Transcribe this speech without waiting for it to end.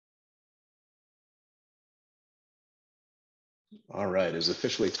All right, it's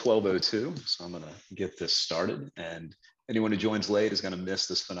officially 12:02, so I'm going to get this started. And anyone who joins late is going to miss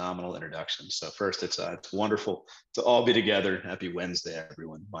this phenomenal introduction. So first, it's wonderful to all be together. Happy Wednesday,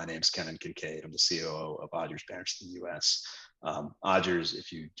 everyone. My name's Kennon Kincaid. I'm the COO of Odgers Berndtson US. Odgers,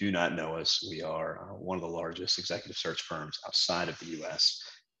 if you do not know us, we are one of the largest executive search firms outside of the US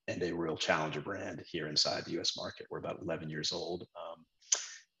and a real challenger brand here inside the US market. We're about 11 years old.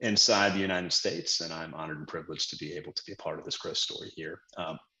 Inside the United States, and I'm honored and privileged to be able to be a part of this growth story here.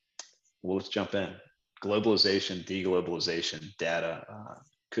 Well, let's jump in. Globalization, deglobalization, data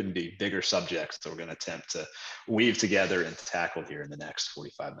couldn't be bigger subjects that we're going to attempt to weave together and tackle here in the next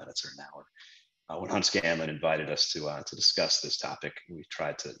 45 minutes or an hour. When Hunt Scanlon invited us to discuss this topic, we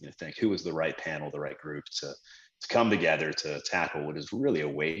tried to think who was the right panel, the right group to come together to tackle what is really a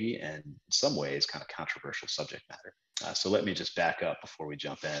weighty and in some ways kind of controversial subject matter. So let me just back up before we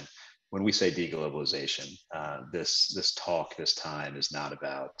jump in. When we say deglobalization, this talk this time is not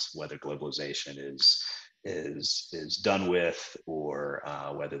about whether globalization is done with, or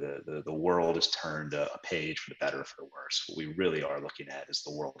whether the world has turned a page for the better or for the worse. What we really are looking at is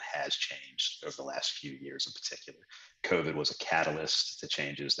the world has changed over the last few years in particular. COVID was a catalyst to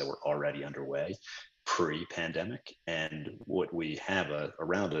changes that were already underway pre-pandemic, and what we have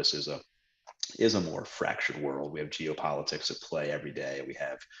around us is a more fractured world. We have geopolitics at play every day. We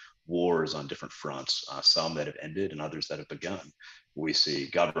have wars on different fronts, some that have ended and others that have begun. We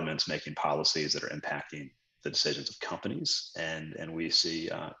see governments making policies that are impacting the decisions of companies, and we see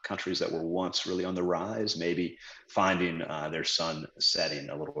countries that were once really on the rise, maybe finding their sun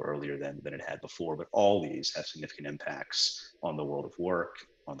setting a little earlier than it had before. But all these have significant impacts on the world of work,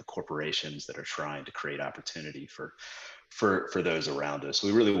 on the corporations that are trying to create opportunity for those around us.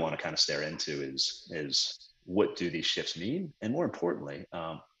 We really want to kind of stare into is what do these shifts mean, and more importantly,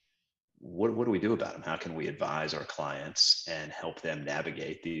 what do we do about them? How can we advise our clients and help them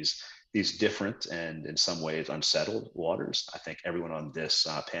navigate these different and in some ways unsettled waters? I think everyone on this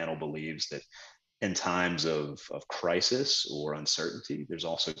panel believes that in times of crisis or uncertainty, there's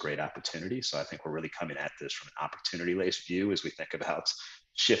also great opportunity. So I think we're really coming at this from an opportunity-laced view as we think about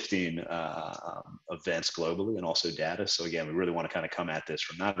shifting events globally and also data. So again, we really want to kind of come at this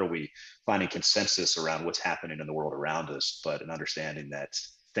from not are we finding consensus around what's happening in the world around us, but an understanding that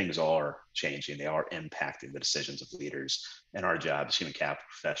things are changing, they are impacting the decisions of leaders, and our job as human capital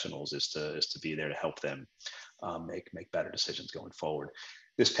professionals is to be there to help them make better decisions going forward.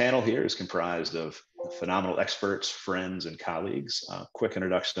 This panel here is comprised of phenomenal experts, friends, and colleagues. Quick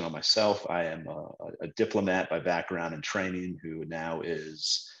introduction on myself. I am a diplomat by background and training who now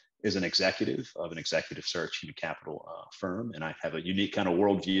is an executive of an executive search human capital firm. And I have a unique kind of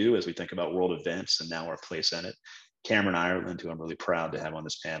worldview as we think about world events and now our place in it. Cameron Ireland, who I'm really proud to have on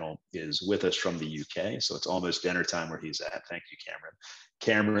this panel, is with us from the UK. So it's almost dinner time where he's at. Thank you, Cameron.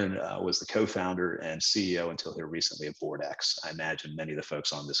 Cameron was the co-founder and CEO until here recently of BoardEx. I imagine many of the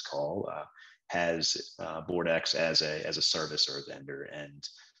folks on this call has BoardEx as a service or a vendor. And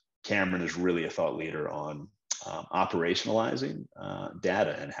Cameron is really a thought leader on operationalizing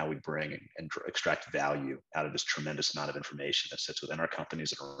data and how we bring and extract value out of this tremendous amount of information that sits within our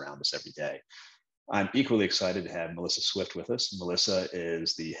companies and around us every day. I'm equally excited to have Melissa Swift with us. Melissa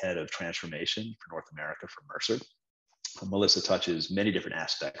is the head of transformation for North America for Mercer. Melissa touches many different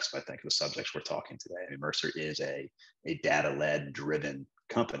aspects, I think, of the subjects we're talking today. I mean, Mercer is a data-led, driven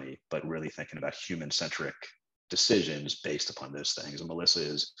company, but really thinking about human-centric decisions based upon those things. And Melissa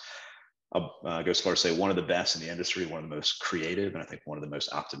is go as far as say one of the best in the industry, one of the most creative, and I think one of the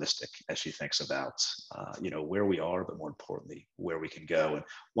most optimistic as she thinks about where we are, but more importantly, where we can go. And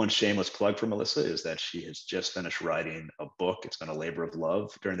one shameless plug for Melissa is that she has just finished writing a book. It's been a labor of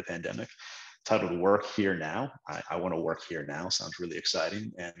love during the pandemic, titled Work Here Now. I want to work here now. Sounds really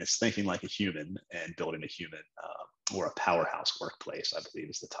exciting. And it's thinking like a human and building a human or a powerhouse workplace, I believe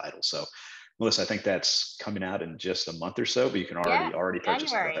is the title. So Melissa, I think that's coming out in just a month or so, but you can already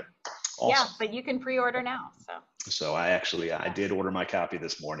purchase January. it. Awesome. Yeah, but you can pre-order now. So I did order my copy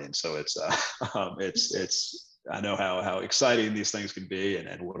this morning. So it's I know how exciting these things can be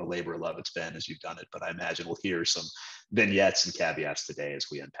and what a labor of love it's been as you've done it. But I imagine we'll hear some vignettes and caveats today as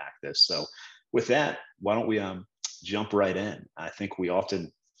we unpack this. So with that, why don't we jump right in? I think we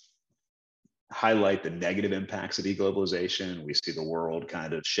often highlight the negative impacts of deglobalization. We see the world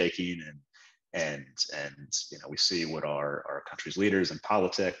kind of shaking and we see what our country's leaders and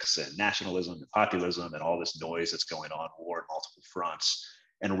politics and nationalism and populism and all this noise that's going on, war on multiple fronts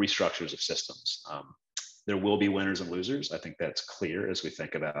and restructures of systems. There will be winners and losers. I think that's clear as we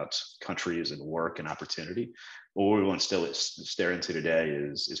think about countries and work and opportunity. But what we want to still stare into today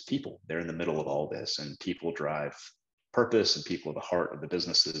is people. They're in the middle of all this, and people drive purpose and people at the heart of the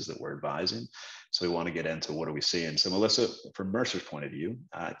businesses that we're advising. So we want to get into what are we seeing. So Melissa, from Mercer's point of view,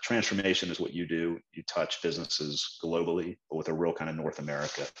 transformation is what you do. You touch businesses globally, but with a real kind of North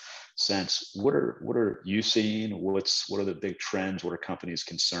America sense. What are you seeing? What are the big trends? What are companies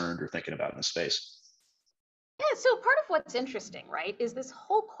concerned or thinking about in the space? Yeah, so part of what's interesting, right, is this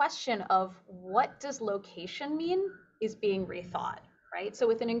whole question of what does location mean is being rethought, right? So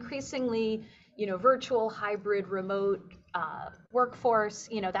with an increasingly, virtual, hybrid, remote workforce,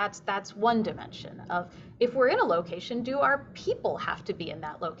 that's one dimension of if we're in a location, do our people have to be in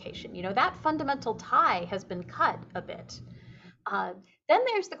that location? That fundamental tie has been cut a bit. Uh, then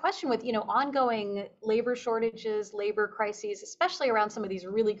there's the question with, ongoing labor shortages, labor crises, especially around some of these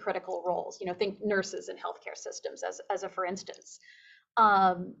really critical roles. Think nurses in healthcare systems as a for instance.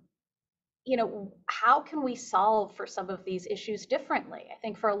 Um, how can we solve for some of these issues differently? I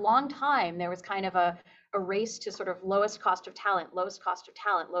think for a long time there was kind of a race to sort of lowest cost of talent, lowest cost of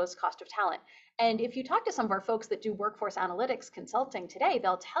talent, lowest cost of talent. And if you talk to some of our folks that do workforce analytics consulting today,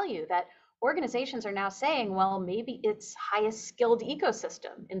 they'll tell you that organizations are now saying, well, maybe it's highest skilled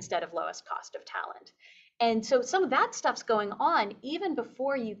ecosystem instead of lowest cost of talent. And so some of that stuff's going on even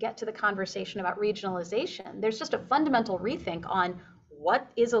before you get to the conversation about regionalization. There's just a fundamental rethink on what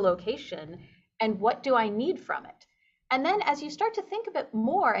is a location and what do I need from it? And then as you start to think a bit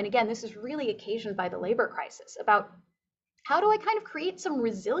more, and again, this is really occasioned by the labor crisis, about how do I kind of create some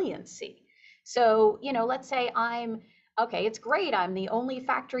resiliency? So, let's say okay, it's great. I'm the only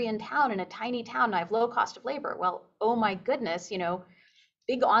factory in town in a tiny town and I have low cost of labor. Well, oh my goodness,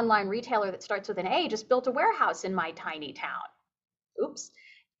 big online retailer that starts with an A just built a warehouse in my tiny town. Oops.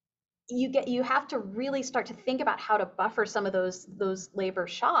 You have to really start to think about how to buffer some of those labor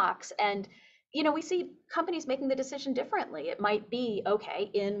shocks. And we see companies making the decision differently. It might be,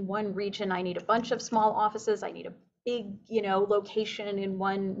 okay, in one region I need a bunch of small offices, I need a big location in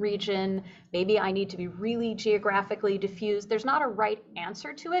one region, maybe I need to be really geographically diffused. There's not a right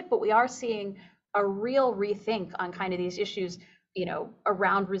answer to it, but we are seeing a real rethink on kind of these issues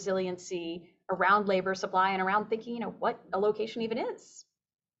around resiliency, around labor supply, and around thinking what a location even is.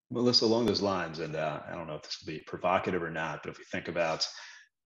 Melissa, along those lines, and I don't know if this will be provocative or not, but if we think about,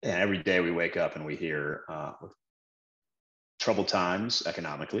 and every day we wake up and we hear troubled times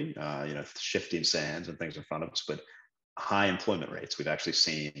economically, shifting sands and things in front of us, but high employment rates. We've actually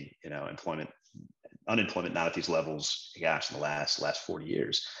seen, unemployment not at these levels, gosh, in the last 40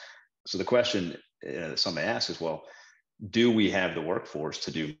 years. So the question some may ask is, well, do we have the workforce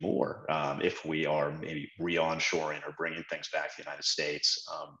to do more if we are maybe re-onshoring or bringing things back to the United States?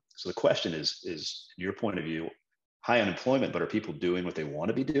 So the question is, in your point of view, high unemployment, but are people doing what they want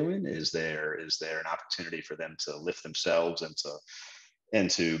to be doing? Is there an opportunity for them to lift themselves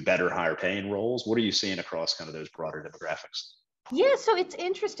into better, higher paying roles? What are you seeing across kind of those broader demographics? Yeah, so it's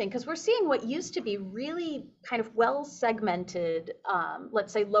interesting because we're seeing what used to be really kind of well segmented,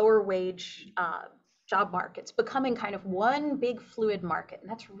 let's say lower wage job markets becoming kind of one big fluid market. And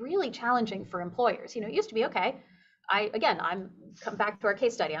that's really challenging for employers. It used to be, okay, I'm come back to our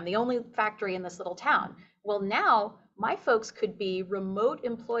case study. I'm the only factory in this little town. Well, now my folks could be remote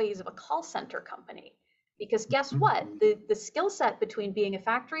employees of a call center company. Because guess what? The skill set between being a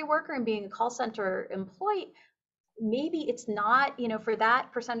factory worker and being a call center employee, maybe it's not, for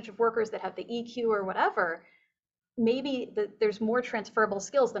that percentage of workers that have the EQ or whatever, maybe there's more transferable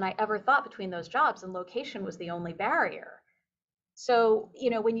skills than I ever thought between those jobs, and location was the only barrier. So,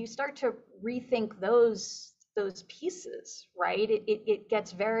 when you start to rethink those pieces, right, it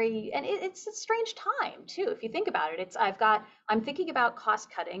gets very, and it's a strange time too. If you think about it, I'm thinking about cost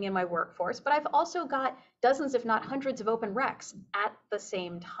cutting in my workforce, but I've also got dozens, if not hundreds of open recs at the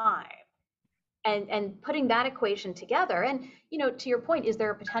same time. And putting that equation together, and to your point, is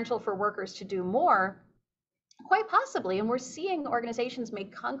there a potential for workers to do more? Quite possibly. And we're seeing organizations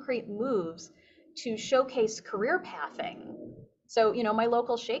make concrete moves to showcase career pathing. So, my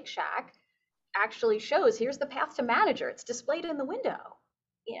local Shake Shack actually shows, here's the path to manager. It's displayed in the window.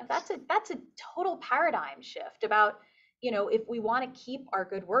 That's a total paradigm shift about, if we want to keep our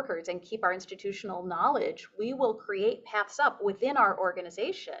good workers and keep our institutional knowledge, we will create paths up within our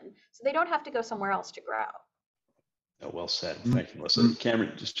organization so they don't have to go somewhere else to grow. Oh, well said. Thank you, Melissa.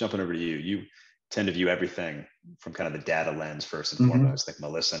 Cameron, just jumping over to you. You tend to view everything from kind of the data lens first and foremost. I think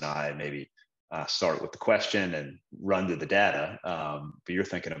Melissa and I maybe start with the question and run to the data, but you're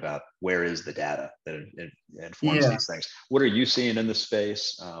thinking about where is the data that informs these things. What are you seeing in this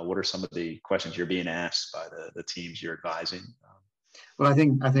space? What are some of the questions you're being asked by the teams you're advising? Well, I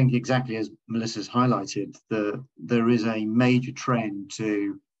think exactly as Melissa's highlighted, there is a major trend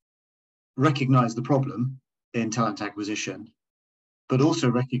to recognize the problem in talent acquisition, but also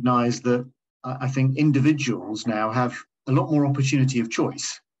recognize that I think individuals now have a lot more opportunity of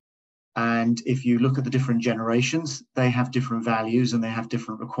choice. And if you look at the different generations, they have different values and they have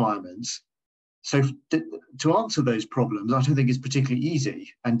different requirements. So to answer those problems, I don't think it's particularly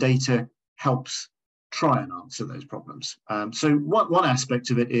easy, and data helps try and answer those problems. So one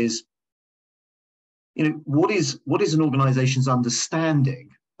aspect of it is, what is an organization's understanding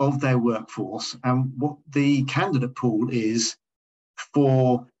of their workforce and what the candidate pool is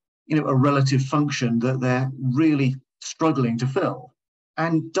for, a relative function that they're really struggling to fill.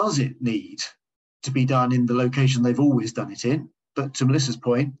 And does it need to be done in the location they've always done it in? But to Melissa's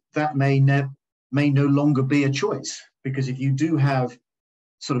point, that may no longer be a choice, because if you do have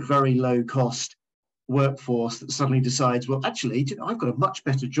sort of very low cost workforce that suddenly decides, well, actually, I've got a much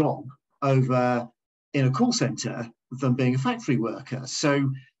better job over in a call center than being a factory worker. So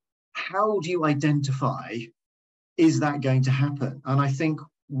how do you identify, is that going to happen? And I think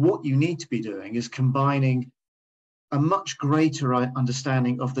what you need to be doing is combining a much greater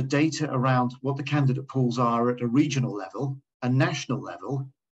understanding of the data around what the candidate pools are at a regional level, a national level,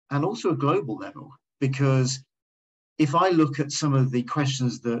 and also a global level. Because if I look at some of the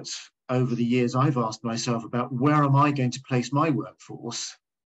questions that over the years I've asked myself about where am I going to place my workforce,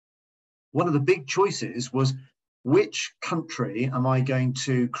 one of the big choices was, which country am I going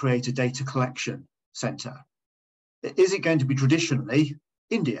to create a data collection center? Is it going to be traditionally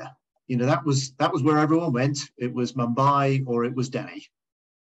India? That was where everyone went. It was Mumbai or it was Delhi.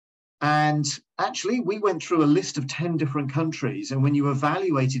 And actually, we went through a list of 10 different countries. And when you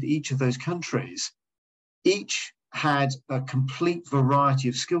evaluated each of those countries, each had a complete variety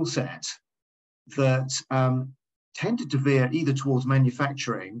of skill sets that tended to veer either towards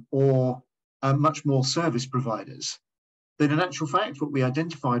manufacturing or much more service providers. But in actual fact, what we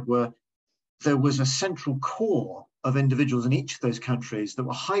identified were there was a central core of individuals in each of those countries that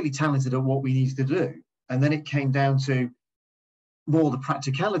were highly talented at what we needed to do. And then it came down to more the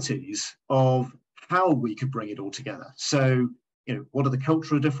practicalities of how we could bring it all together. So, what are the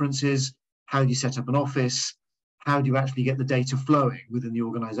cultural differences? How do you set up an office? How do you actually get the data flowing within the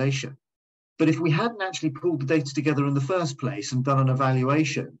organization? But if we hadn't actually pulled the data together in the first place and done an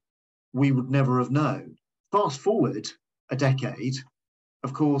evaluation, we would never have known. Fast forward a decade,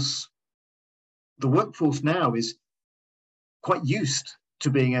 of course, the workforce now is quite used to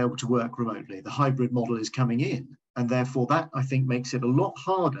being able to work remotely. The hybrid model is coming in, and therefore that, I think, makes it a lot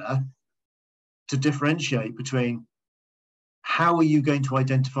harder to differentiate between how are you going to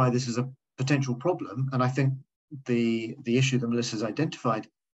identify this as a potential problem. And I think the issue that Melissa's identified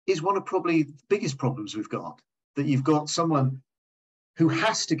is one of probably the biggest problems we've got, that you've got someone who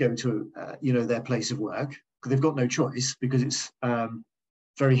has to go to their place of work because they've got no choice, because it's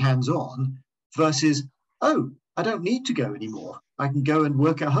very hands-on, versus, oh, I don't need to go anymore. I can go and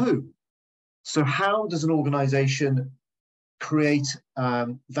work at home. So how does an organization create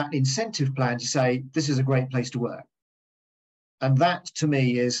that incentive plan to say, this is a great place to work? And that, to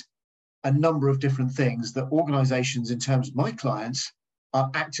me, is a number of different things that organizations, in terms of my clients, are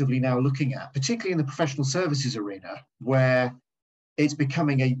actively now looking at, particularly in the professional services arena, where it's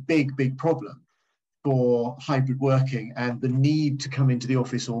becoming a big, big problem for hybrid working and the need to come into the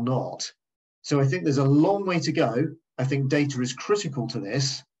office or not. So I think there's a long way to go. I think data is critical to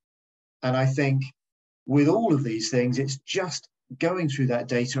this. And I think with all of these things, it's just going through that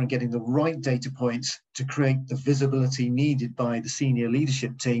data and getting the right data points to create the visibility needed by the senior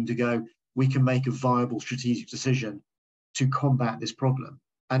leadership team to go, we can make a viable strategic decision to combat this problem,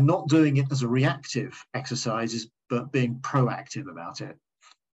 and not doing it as a reactive exercise, but being proactive about it.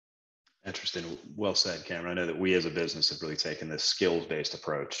 Interesting. Well said, Cameron. I know that we as a business have really taken this skills-based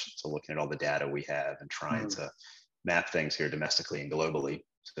approach to looking at all the data we have and trying to map things here domestically and globally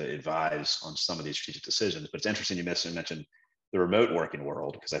to advise on some of these strategic decisions. But it's interesting you mentioned the remote working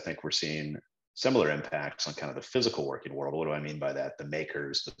world, because I think we're seeing similar impacts on kind of the physical working world. What do I mean by that? The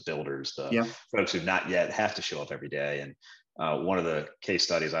makers, the builders, the folks who not yet have to show up every day. And one of the case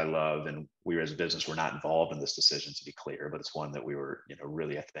studies I love, and we as a business were not involved in this decision, to be clear, but it's one that we were,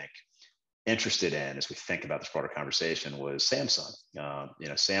 really, I think, interested in as we think about this broader conversation, was Samsung.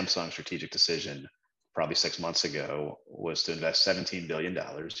 Samsung's strategic decision probably 6 months ago was to invest $17 billion.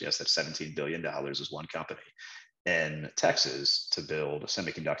 Yes, that's $17 billion as one company in Texas to build a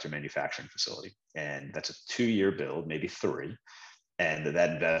semiconductor manufacturing facility. And that's a 2-year build, maybe 3. And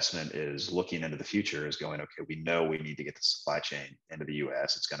that investment is looking into the future, is going, okay, we know we need to get the supply chain into the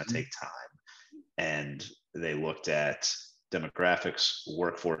US. It's going to take time. And they looked at demographics,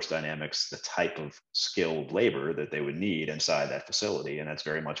 workforce dynamics, the type of skilled labor that they would need inside that facility. And that's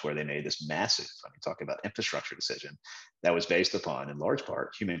very much where they made this massive, I mean, talking about infrastructure decision that was based upon, in large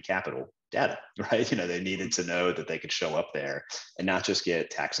part, human capital data, right? They needed to know that they could show up there and not just get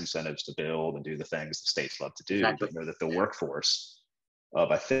tax incentives to build and do the things the states love to do, Exactly. but know that the workforce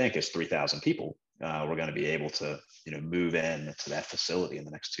of, I think, is 3,000 people, we're going to be able to, move in to that facility in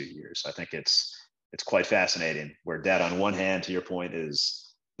the next 2 years. So I think it's quite fascinating where data, on one hand, to your point,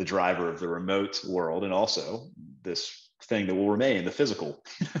 is the driver of the remote world, and also this thing that will remain, the physical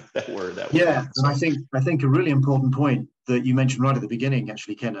that we're yeah. in. And I think a really important point that you mentioned right at the beginning,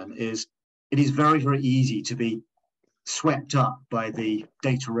 actually, Kennon, is it is very, very easy to be swept up by the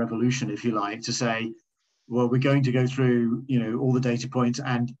data revolution, if you like, to say, well, we're going to go through, all the data points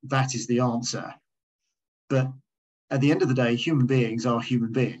and that is the answer. But at the end of the day, human beings are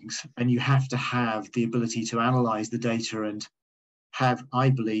human beings, and you have to have the ability to analyze the data and have, I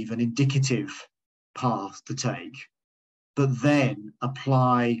believe, an indicative path to take, but then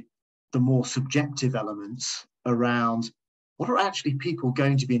apply the more subjective elements around what are actually people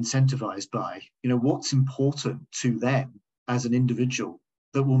going to be incentivized by, what's important to them as an individual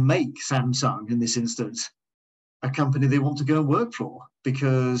that will make Samsung, in this instance, a company they want to go and work for.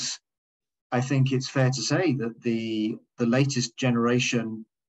 Because I think it's fair to say that the latest generation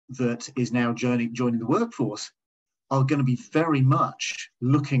that is now joining the workforce are going to be very much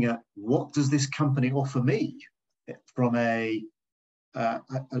looking at what does this company offer me from a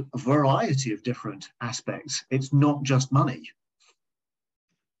variety of different aspects. It's not just money.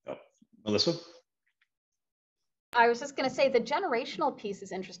 Oh, Melissa? I was just going to say the generational piece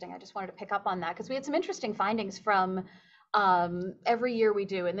is interesting. I just wanted to pick up on that because we had some interesting findings from every year we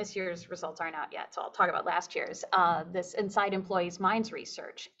do, and this year's results aren't out yet, so I'll talk about last year's, this Inside Employees' Minds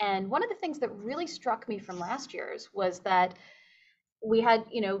research. And one of the things that really struck me from last year's was that we had,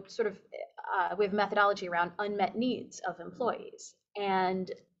 we have methodology around unmet needs of employees.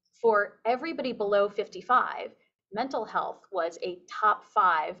 And for everybody below 55, mental health was a top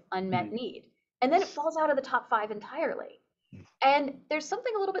 5 unmet need. And then it falls out of the top 5 entirely. And there's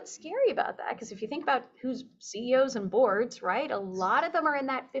something a little bit scary about that, because if you think about who's CEOs and boards, right, a lot of them are in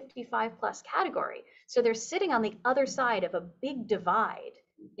that 55 plus category. So they're sitting on the other side of a big divide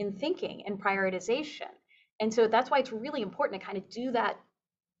in thinking and prioritization. And so that's why it's really important to kind of do that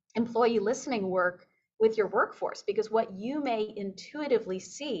employee listening work with your workforce, because what you may intuitively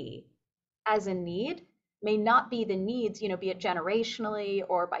see as a need may not be the needs, be it generationally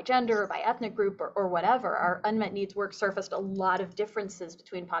or by gender or by ethnic group or whatever. Our unmet needs work surfaced a lot of differences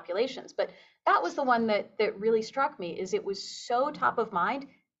between populations, but that was the one that really struck me, is it was so top of mind,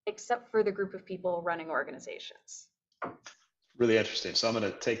 except for the group of people running organizations. Really interesting. So I'm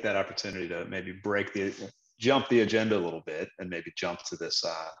going to take that opportunity to maybe jump the agenda a little bit and maybe jump to this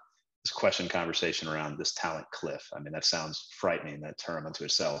question conversation around this talent cliff. I mean, that sounds frightening, that term unto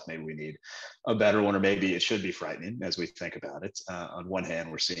itself. Maybe we need a better one, or maybe it should be frightening as we think about it. On one hand,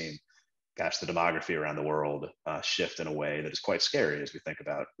 we're seeing, the demography around the world shift in a way that is quite scary as we think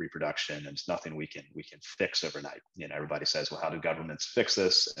about reproduction, and it's nothing we can fix overnight. Everybody says, well, how do governments fix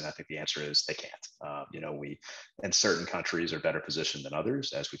this? And I think the answer is they can't. We in certain countries are better positioned than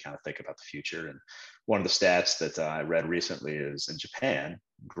others as we kind of think about the future. And one of the stats that I read recently is in Japan,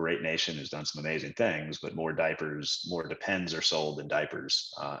 great nation, has done some amazing things, but more Depends are sold than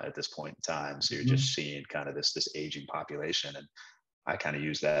diapers at this point in time. So you're just seeing kind of this aging population. And I kind of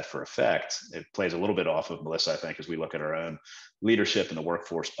use that for effect. It plays a little bit off of Melissa, I think, as we look at our own leadership and the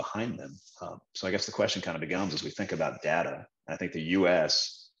workforce behind them. So I guess the question kind of becomes, as we think about data, I think the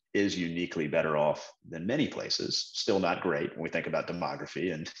US is uniquely better off than many places. Still not great when we think about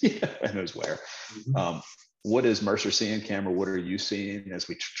demography and and knows where. What is Mercer seeing, Cameron? What are you seeing as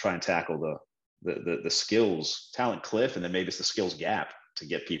we try and tackle the skills talent cliff, and then maybe it's the skills gap to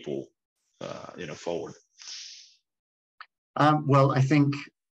get people forward? Well, I think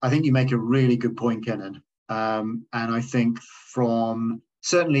you make a really good point, Kennon. And I think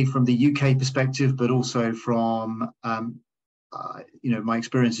certainly from the UK perspective, but also from my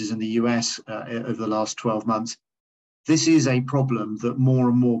experiences in the US over the last 12 months, this is a problem that more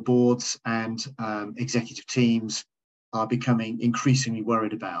and more boards and executive teams are becoming increasingly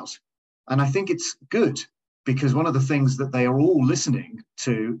worried about. And I think it's good, because one of the things that they are all listening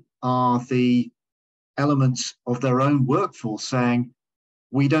to are the elements of their own workforce saying,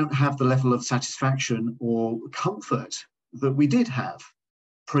 we don't have the level of satisfaction or comfort that we did have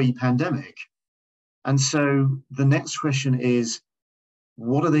pre-pandemic. And so the next question is,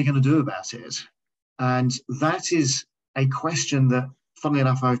 what are they going to do about it? And that is a question that, funnily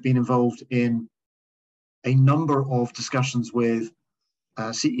enough, I've been involved in a number of discussions with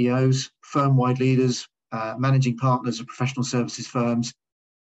CEOs, firm-wide leaders, managing partners of professional services firms,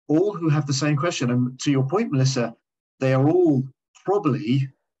 all who have the same question. And to your point, Melissa, they are all probably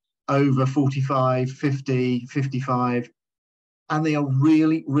over 45, 50, 55, and they are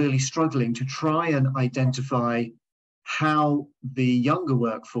really, really struggling to try and identify how the younger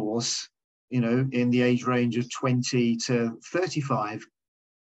workforce, in the age range of 20 to 35,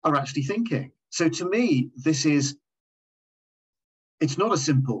 are actually thinking. So to me, it's not a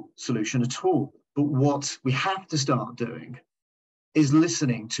simple solution at all, but what we have to start doing is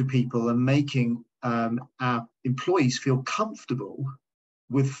listening to people and making our employees feel comfortable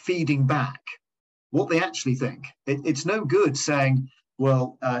with feeding back what they actually think. It's no good saying,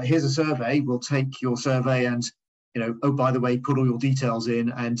 well, here's a survey, we'll take your survey and, oh, by the way, put all your details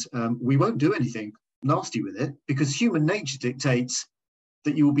in, and we won't do anything nasty with it, because human nature dictates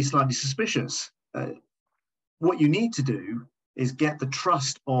that you will be slightly suspicious. What you need to do is get the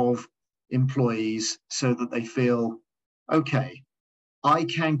trust of employees so that they feel, okay, I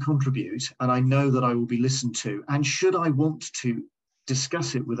can contribute and I know that I will be listened to. And should I want to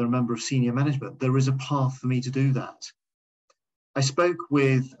discuss it with a member of senior management, there is a path for me to do that. I spoke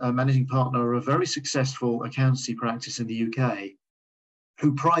with a managing partner of a very successful accountancy practice in the UK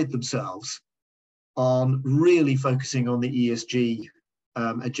who pride themselves on really focusing on the ESG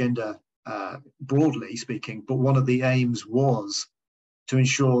agenda, broadly speaking, but one of the aims was to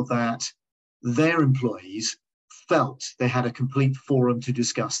ensure that their employees felt they had a complete forum to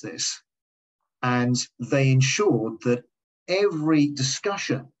discuss this. And they ensured that every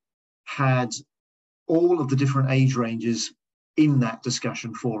discussion had all of the different age ranges in that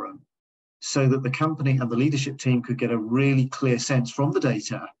discussion forum, so that the company and the leadership team could get a really clear sense from the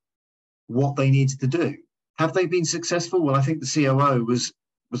data what they needed to do. Have they been successful? Well, I think the COO was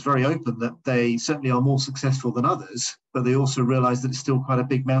very open that they certainly are more successful than others, but they also realized that it's still quite a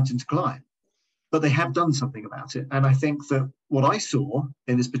big mountain to climb. But they have done something about it. And I think that what I saw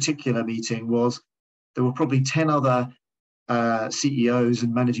in this particular meeting was there were probably 10 other CEOs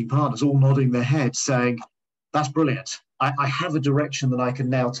and managing partners all nodding their heads saying, that's brilliant. I have a direction that I can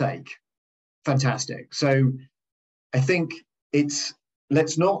now take. Fantastic. So I think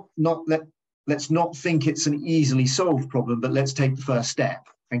let's not think it's an easily solved problem, but let's take the first step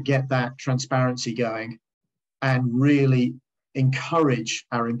and get that transparency going and really encourage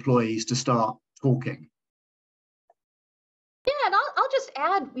our employees to start talking. Yeah, and I'll just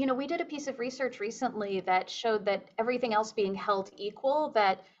add, we did a piece of research recently that showed that everything else being held equal,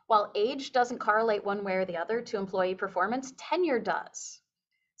 that while age doesn't correlate one way or the other to employee performance, tenure does.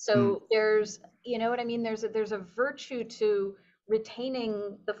 So there's, there's a virtue to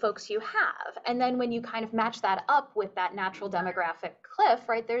retaining the folks you have. And then when you kind of match that up with that natural demographic cliff,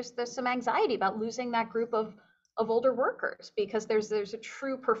 right, there's some anxiety about losing that group of older workers, because there's a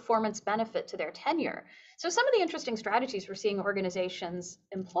true performance benefit to their tenure. So some of the interesting strategies we're seeing organizations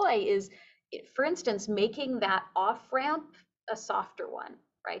employ is, for instance, making that off-ramp a softer one,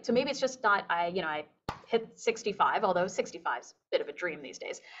 right? So maybe it's just not, I hit 65, although 65 is a bit of a dream these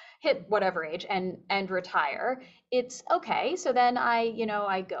days, hit whatever age and retire. It's okay. So then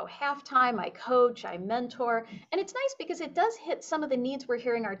I go half-time, I coach, I mentor. And it's nice because it does hit some of the needs we're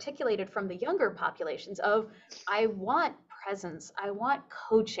hearing articulated from the younger populations of, I want presence, I want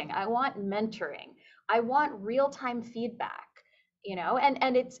coaching, I want mentoring, I want real-time feedback,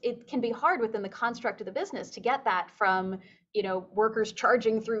 and it can be hard within the construct of the business to get that from, workers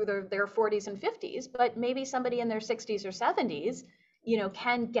charging through their 40s and 50s, but maybe somebody in their 60s or 70s,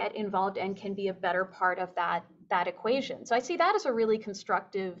 can get involved and can be a better part of that equation. So I see that as a really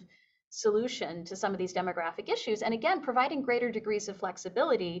constructive solution to some of these demographic issues. And again, providing greater degrees of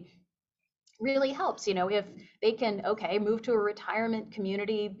flexibility really helps. If they can, move to a retirement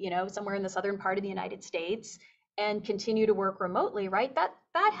community, somewhere in the southern part of the United States and continue to work remotely, right?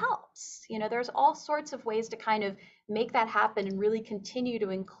 That helps. There's all sorts of ways to kind of make that happen and really continue to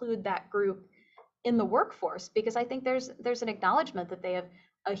include that group in the workforce, because I think there's an acknowledgement that they have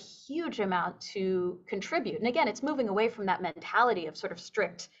a huge amount to contribute. And again, it's moving away from that mentality of sort of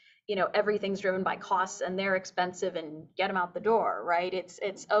strict, everything's driven by costs and they're expensive and get them out the door, right? It's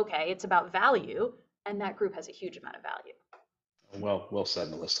okay. It's about value, and that group has a huge amount of value. Well said,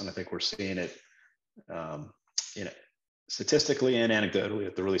 Melissa. And I think we're seeing it, statistically and anecdotally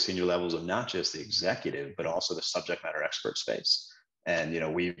at the really senior levels of not just the executive, but also the subject matter expert space. And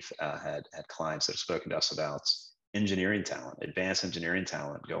we've had clients that have spoken to us about engineering talent, advanced engineering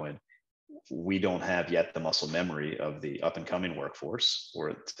talent, going, we don't have yet the muscle memory of the up and coming workforce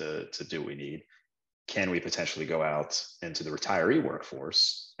or to do what we need. can we potentially go out into the retiree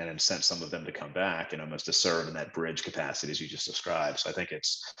workforce and incent some of them to come back and almost to serve in that bridge capacity as you just described? So I think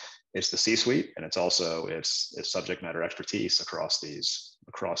it's the C-suite, and it's also it's subject matter expertise across these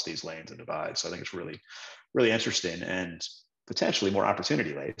lanes and divides. So I think it's really, really interesting and potentially more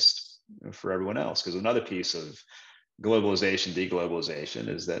opportunity laced for everyone else. Because another piece of globalization, deglobalization,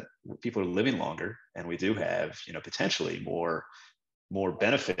 is that people are living longer, and we do have, potentially more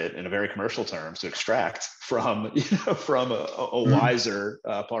benefit in a very commercial terms to extract from from a wiser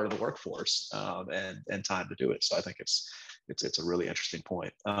part of the workforce, and time to do it. So I think it's a really interesting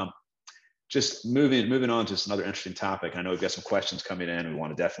point. Just moving on to another interesting topic. I know we've got some questions coming in. We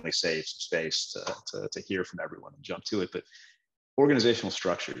want to definitely save some space to hear from everyone and jump to it. But organizational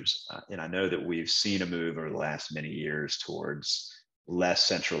structures, and I know that we've seen a move over the last many years towards less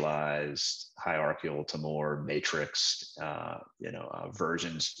centralized, hierarchical to more matrixed,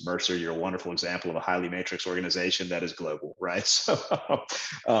 versions. Mercer, you're a wonderful example of a highly matrix organization that is global, right? So,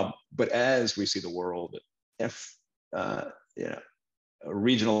 but as we see the world,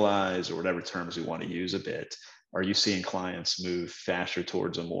 regionalize, or whatever terms we want to use a bit, are you seeing clients move faster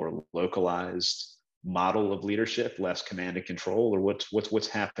towards a more localized model of leadership, less command and control, or what's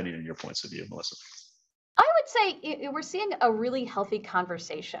happening in your points of view, Melissa? I would say we're seeing a really healthy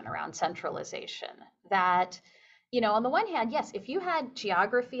conversation around centralization. That, on the one hand, yes, if you had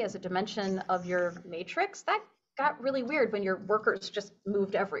geography as a dimension of your matrix, that got really weird when your workers just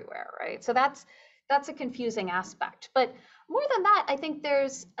moved everywhere, right? So that's a confusing aspect. But more than that, I think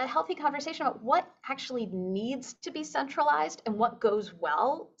there's a healthy conversation about what actually needs to be centralized and what goes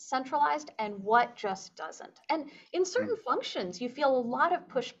well centralized and what just doesn't. And in certain functions, you feel a lot of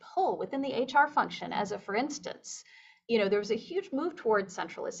push-pull within the HR function. As for instance, there was a huge move towards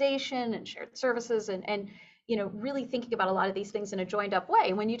centralization and shared services and really thinking about a lot of these things in a joined up way.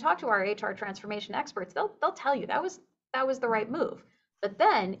 And when you talk to our HR transformation experts, they'll tell you that was the right move. But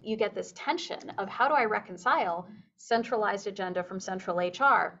then you get this tension of how do I reconcile centralized agenda from central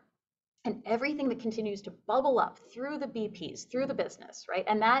HR and everything that continues to bubble up through the BPs, through the business, right?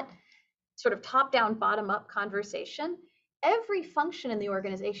 And that sort of top-down, bottom-up conversation, every function in the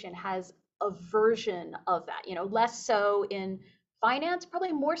organization has a version of that, less so in finance,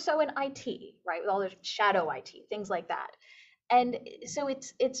 probably more so in IT, right? With all the shadow IT, things like that. And so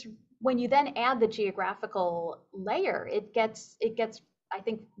it's when you then add the geographical layer, it gets I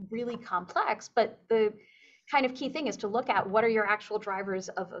think really complex, but the kind of key thing is to look at what are your actual drivers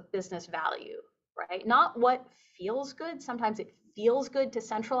of business value, right? Not what feels good. Sometimes it feels good to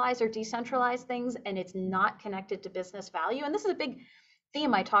centralize or decentralize things, and it's not connected to business value. And this is a big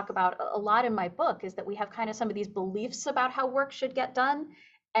theme I talk about a lot in my book, is that we have kind of some of these beliefs about how work should get done.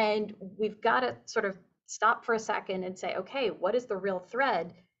 And we've got to sort of stop for a second and say, okay, what is the real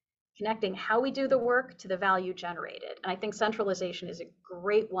thread connecting how we do the work to the value generated? And I think centralization is a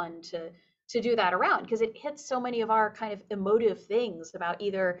great one to do that around, because it hits so many of our kind of emotive things about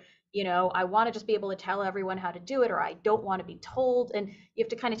either, I want to just be able to tell everyone how to do it, or I don't want to be told. And you have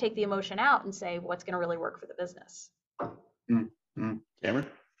to kind of take the emotion out and say, what's going to really work for the business? Cameron?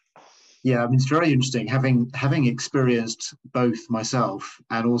 Yeah, I mean, it's very interesting having experienced both myself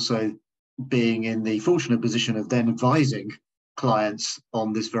and also being in the fortunate position of then advising clients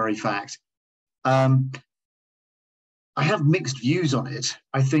on this very fact. I have mixed views on it.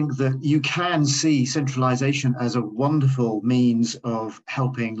 I think that you can see centralization as a wonderful means of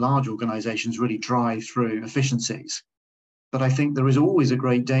helping large organizations really drive through efficiencies. But I think there is always a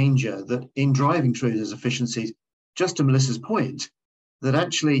great danger that in driving through those efficiencies, just to Melissa's point, that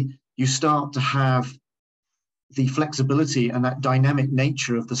actually you start to have the flexibility and that dynamic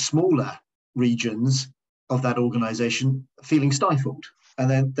nature of the smaller regions of that organization feeling stifled, and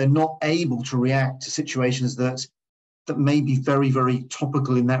then they're not able to react to situations that may be very, very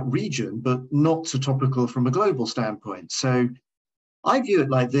topical in that region, but not so topical from a global standpoint. So I view it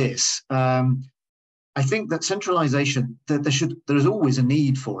like this. I think that centralization, that there is always a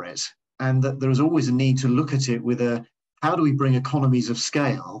need for it, and that there is always a need to look at it with how do we bring economies of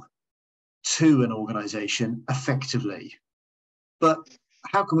scale to an organization effectively? But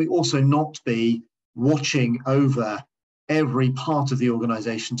how can we also not be watching over every part of the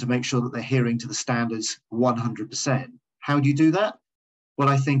organization to make sure that they're adhering to the standards 100%? How do you do that? Well,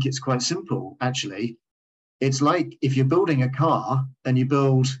 I think it's quite simple, actually. It's like if you're building a car and you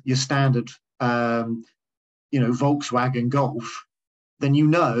build your standard, Volkswagen Golf, then you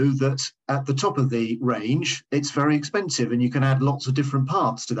know that at the top of the range, it's very expensive and you can add lots of different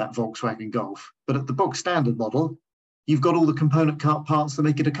parts to that Volkswagen Golf. But at the box standard model, you've got all the component parts that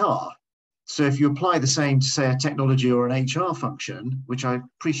make it a car. So if you apply the same to, say, a technology or an HR function, which I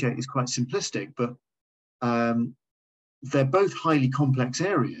appreciate is quite simplistic, but they're both highly complex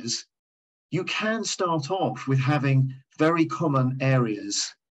areas, you can start off with having very common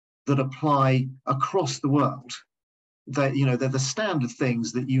areas that apply across the world. That, they're the standard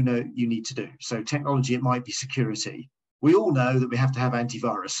things that you need to do. So technology, it might be security. We all know that we have to have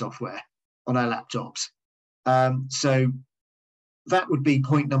antivirus software on our laptops. So that would be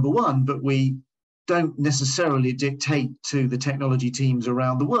point number one, but we don't necessarily dictate to the technology teams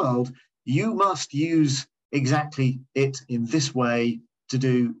around the world, you must use exactly it in this way to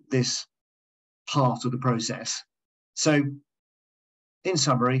do this part of the process. So in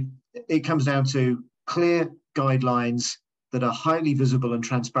summary, it comes down to clear guidelines that are highly visible and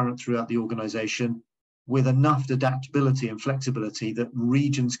transparent throughout the organization, with enough adaptability and flexibility that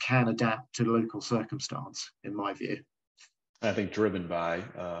regions can adapt to local circumstance, in my view. I think driven by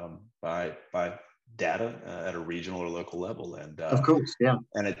data at a regional or local level, and of course, yeah.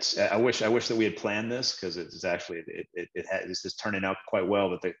 And it's I wish that we had planned this, because it's actually it's turning out quite well.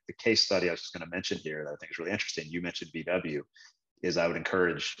 But the case study I was just going to mention here that I think is really interesting, you mentioned VW, is I would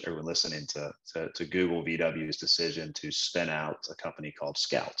encourage everyone listening to Google VW's decision to spin out a company called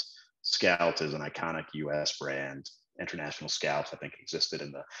Scout. Scout is an iconic U.S. brand. International Scouts, I think, existed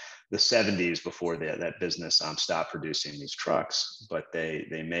in the 70s before that business stopped producing these trucks. But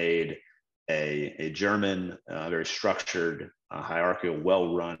they made a German, very structured, hierarchical,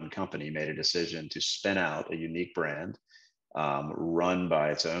 well-run company made a decision to spin out a unique brand run by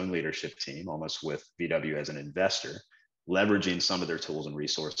its own leadership team, almost with VW as an investor, leveraging some of their tools and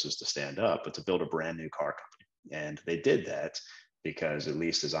resources to stand up, but to build a brand new car company. And they did that because, at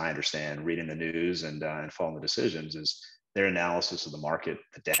least as I understand, reading the news and following the decisions, is their analysis of the market,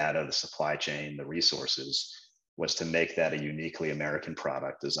 the data, the supply chain, the resources, was to make that a uniquely American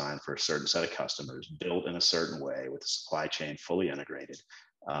product designed for a certain set of customers, built in a certain way with the supply chain fully integrated,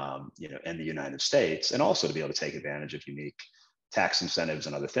 in the United States, and also to be able to take advantage of unique tax incentives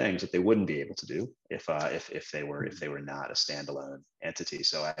and other things that they wouldn't be able to do if they were not a standalone entity.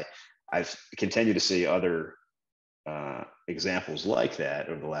 So I've continued to see other examples like that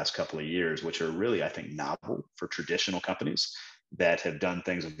over the last couple of years, which are really, I think, novel for traditional companies that have done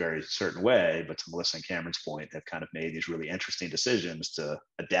things a very certain way, but to Melissa and Cameron's point, have kind of made these really interesting decisions to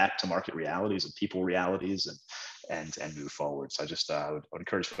adapt to market realities and people realities and move forward. So I just I would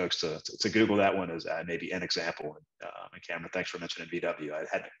encourage folks to Google that one as maybe an example. And Cameron, thanks for mentioning VW. I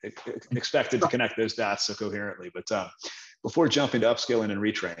hadn't expected to connect those dots so coherently, but before jumping to upskilling and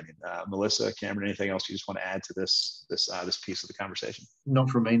retraining, Melissa, Cameron, anything else you just want to add to this piece of the conversation? Not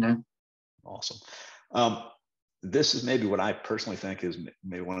from me, no. Awesome. This is maybe what I personally think is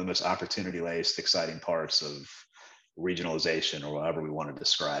maybe one of the most opportunity-laced, exciting parts of regionalization, or however we want to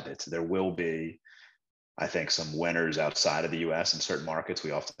describe it. There will be, I think, some winners outside of the US in certain markets. We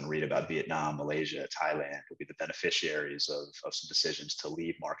often read about Vietnam, Malaysia, Thailand will be the beneficiaries of some decisions to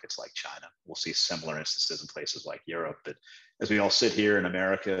leave markets like China. We'll see similar instances in places like Europe. But as we all sit here in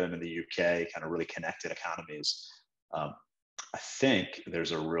America and in the UK, kind of really connected economies, I think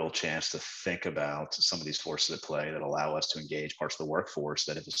there's a real chance to think about some of these forces at play that allow us to engage parts of the workforce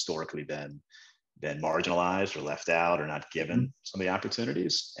that have historically been marginalized or left out or not given some of the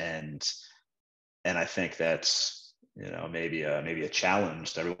opportunities. And I think that's, maybe a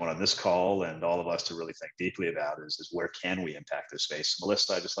challenge to everyone on this call and all of us to really think deeply about is where can we impact this space?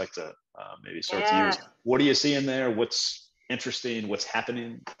 Melissa, I'd just like to maybe start to you. What are you seeing there? What's interesting? What's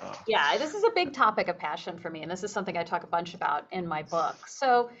happening? Yeah, this is a big topic of passion for me, and this is something I talk a bunch about in my book.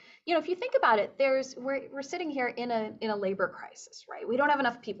 So, if you think about it, we're sitting here in a labor crisis, right? We don't have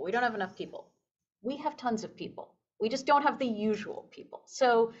enough people. We have tons of people. We just don't have the usual people.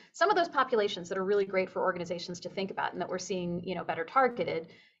 So some of those populations that are really great for organizations to think about and that we're seeing, better targeted,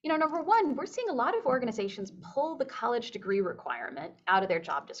 number one, we're seeing a lot of organizations pull the college degree requirement out of their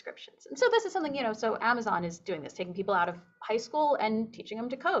job descriptions. And so this is something, so Amazon is doing this, taking people out of high school and teaching them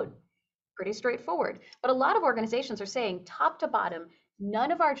to code. Pretty straightforward. But a lot of organizations are saying top to bottom,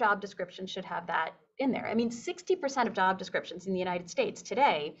 none of our job descriptions should have that in there. I mean, 60% of job descriptions in the United States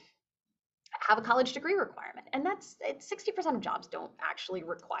today have a college degree requirement. And 60% of jobs don't actually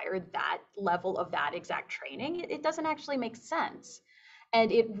require that level of that exact training. It doesn't actually make sense.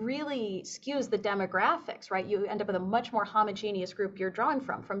 And it really skews the demographics, right? You end up with a much more homogeneous group you're drawing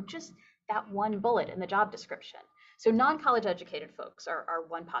from just that one bullet in the job description. So non-college educated folks are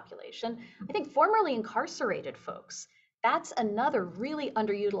one population. I think formerly incarcerated folks, that's another really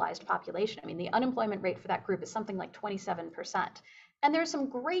underutilized population. I mean, the unemployment rate for that group is something like 27%. And there's some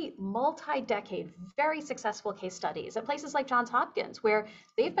great multi-decade, very successful case studies at places like Johns Hopkins, where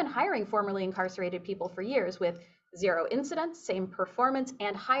they've been hiring formerly incarcerated people for years with zero incidents, same performance,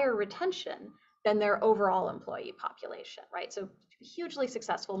 and higher retention than their overall employee population, right? So hugely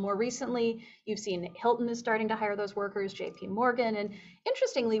successful. More recently, you've seen Hilton is starting to hire those workers, JP Morgan, and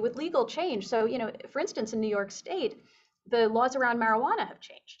interestingly, with legal change. So, for instance, in New York State, the laws around marijuana have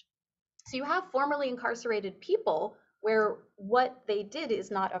changed. So you have formerly incarcerated people where what they did is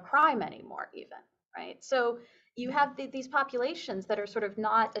not a crime anymore, even, right? So you have these populations that are sort of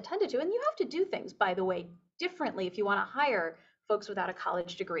not attended to, and you have to do things, by the way, differently if you want to hire folks without a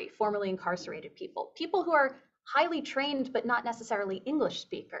college degree, formerly incarcerated people, people who are highly trained but not necessarily English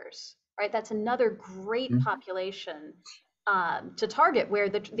speakers, right? That's another great population to target, where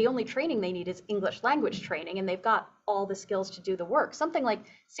the only training they need is English language training, and they've got all the skills to do the work. Something like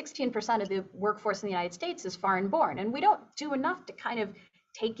 16% of the workforce in the United States is foreign born, and we don't do enough to kind of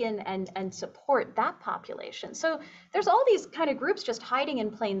take in and support that population. So there's all these kind of groups just hiding in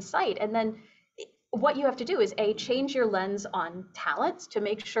plain sight. And then what you have to do is change your lens on talents to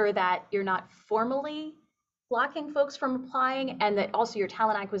make sure that you're not formally blocking folks from applying, and that also your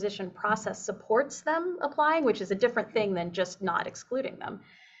talent acquisition process supports them applying, which is a different thing than just not excluding them.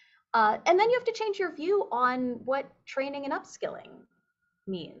 And then you have to change your view on what training and upskilling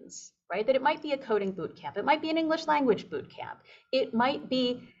means, right? That it might be a coding boot camp, it might be an English language boot camp, it might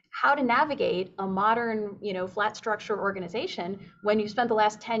be how to navigate a modern, flat structure organization when you spent the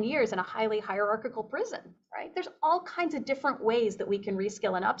last 10 years in a highly hierarchical prison, right? There's all kinds of different ways that we can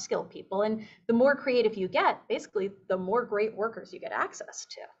reskill and upskill people. And the more creative you get, basically, the more great workers you get access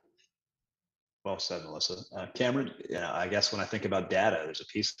to. Well said, Melissa. Cameron, I guess when I think about data, there's a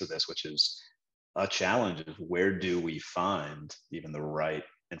piece of this, which is a challenge of where do we find even the right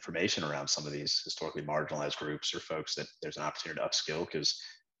information around some of these historically marginalized groups or folks that there's an opportunity to upskill, because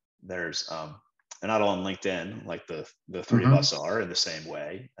there's they're not all on LinkedIn like the three of us are in the same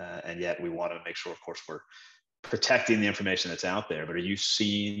way, and yet we want to make sure, of course, we're protecting the information that's out there. But are you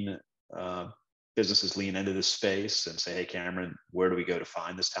seeing businesses lean into this space and say, hey, Cameron, where do we go to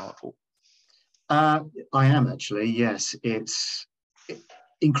find this talent pool? I am actually, yes.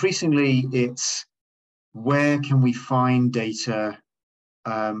 Increasingly it's where can we find data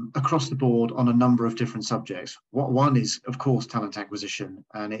across the board on a number of different subjects. One is, of course, talent acquisition,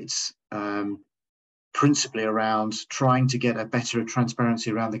 and it's principally around trying to get a better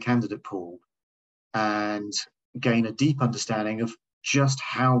transparency around the candidate pool and gain a deep understanding of just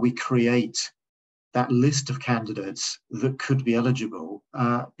how we create that list of candidates that could be eligible.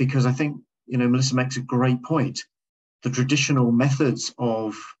 Because I think, Melissa makes a great point. The traditional methods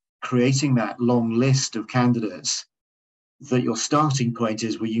of creating that long list of candidates, that your starting point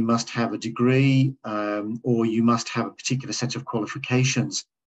is where you must have a degree or you must have a particular set of qualifications,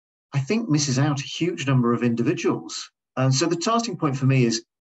 I think misses out a huge number of individuals. And so the starting point for me is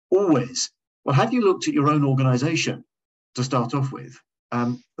always, well, have you looked at your own organization to start off with?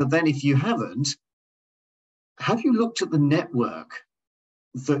 But then if you haven't, have you looked at the network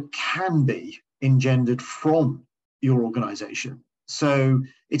that can be engendered from your organization? So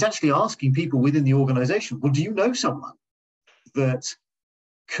it's actually asking people within the organization, well, do you know someone that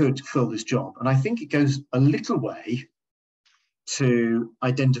could fill this job? And I think it goes a little way to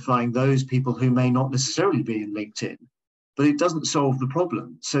identifying those people who may not necessarily be in LinkedIn, but it doesn't solve the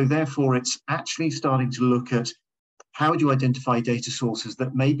problem. So therefore, it's actually starting to look at how do you identify data sources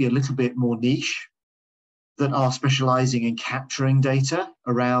that may be a little bit more niche, that are specializing in capturing data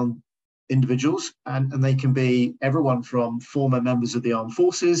around individuals, and they can be everyone from former members of the armed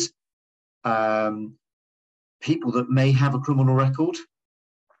forces, people that may have a criminal record,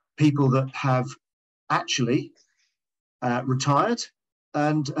 people that have actually retired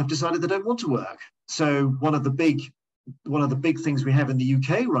and have decided they don't want to work. So one of the big things we have in the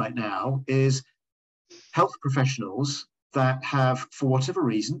UK right now is health professionals that have, for whatever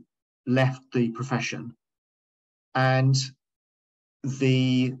reason, left the profession, and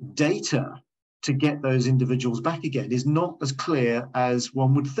the data to get those individuals back again is not as clear as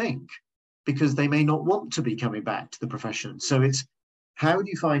one would think, because they may not want to be coming back to the profession. So it's how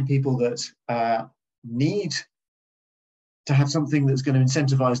do you find people that need to have something that's going to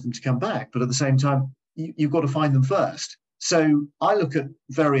incentivize them to come back, but at the same time, you've got to find them first. So I look at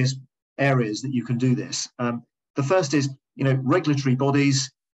various areas that you can do this. The first is, regulatory bodies,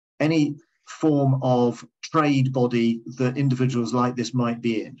 any form of trade body that individuals like this might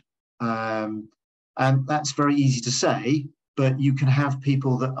be in. And that's very easy to say, but you can have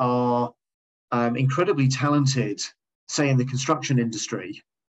people that are incredibly talented, say in the construction industry,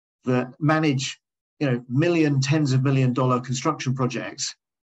 that manage tens of $1 million construction projects.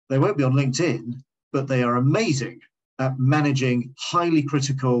 They won't be on LinkedIn, but they are amazing at managing highly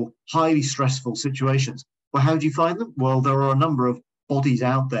critical, highly stressful situations. Well, how do you find them? Well, there are a number of bodies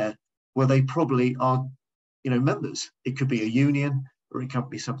out there well, they probably are, members. It could be a union or it could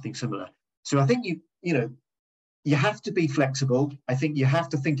be something similar. So I think you have to be flexible. I think you have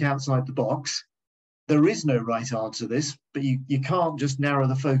to think outside the box. There is no right answer to this, but you can't just narrow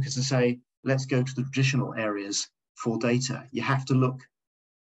the focus and say, let's go to the traditional areas for data. You have to look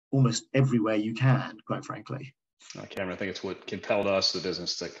almost everywhere you can, quite frankly. Cameron, I think it's what compelled us, the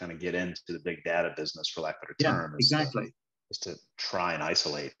business, to kind of get into the big data business, for lack of a better term. Exactly. Is to try and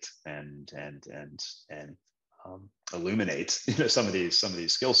isolate and illuminate some of these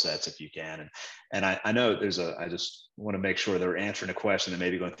skill sets if you can. And I know I just want to make sure they're answering a question that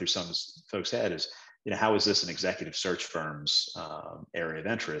maybe going through some folks' head is, how is this an executive search firm's area of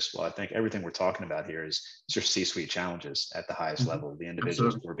interest? Well, I think everything we're talking about here is your C-suite challenges at the highest level. The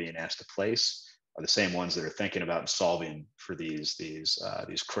individuals we're being asked to place are the same ones that are thinking about solving for these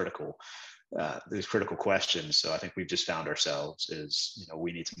critical questions. So I think we've just found ourselves is,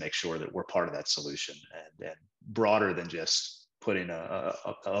 we need to make sure that we're part of that solution, and broader than just putting a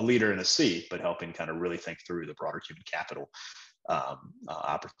leader in a seat, but helping kind of really think through the broader human capital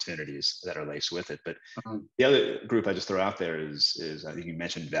opportunities that are laced with it. But the other group I just throw out there is I think you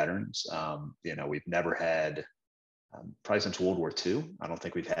mentioned veterans. We've never had, probably since World War II, I don't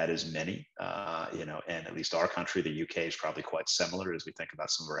think we've had as many, and at least our country, the UK, is probably quite similar as we think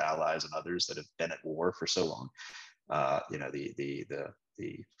about some of our allies and others that have been at war for so long.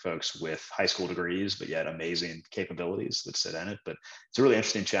 The folks with high school degrees, but yet amazing capabilities that sit in it. But it's a really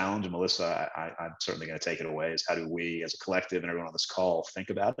interesting challenge. And Melissa, I'm certainly going to take it away, is how do we as a collective and everyone on this call think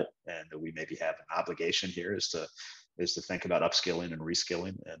about it? And that we maybe have an obligation here is to think about upskilling and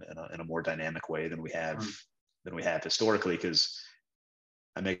reskilling in a more dynamic way than we have historically, because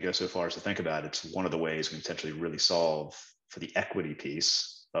I may go so far as to think about it's one of the ways we potentially really solve for the equity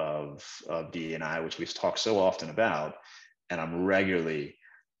piece of D&I, which we've talked so often about. And I'm regularly,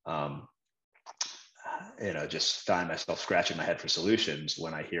 just find myself scratching my head for solutions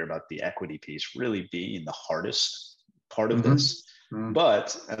when I hear about the equity piece really being the hardest part of this.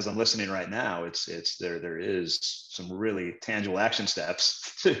 But as I'm listening right now, there is some really tangible action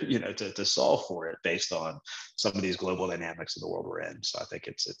steps to solve for it based on some of these global dynamics of the world we're in. So I think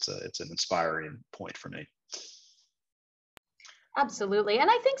it's an inspiring point for me. Absolutely. And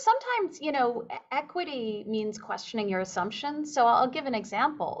I think sometimes, equity means questioning your assumptions. So I'll give an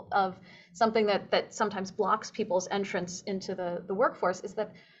example of something that sometimes blocks people's entrance into the workforce, is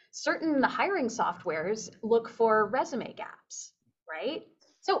that certain hiring softwares look for resume gaps, right?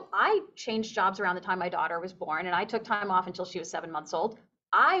 So I changed jobs around the time my daughter was born, and I took time off until she was 7 months old.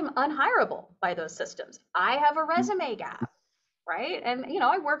 I'm unhireable by those systems. I have a resume gap, right? And,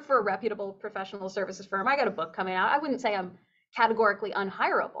 I work for a reputable professional services firm. I got a book coming out. I wouldn't say I'm categorically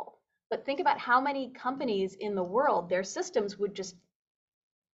unhireable, but think about how many companies in the world, their systems would just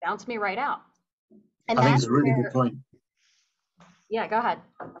bounce me right out. And I think it's a really good point. Yeah, go ahead.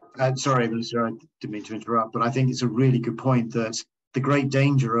 Sorry, Melissa, I didn't mean to interrupt, but I think it's a really good point that the great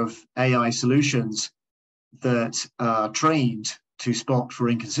danger of AI solutions that are trained to spot for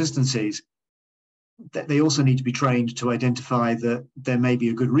inconsistencies, that they also need to be trained to identify that there may be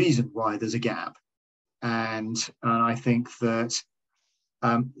a good reason why there's a gap. And I think that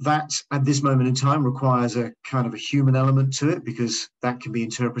that at this moment in time requires a kind of a human element to it, because that can be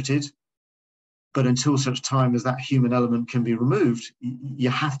interpreted. But until such time as that human element can be removed, you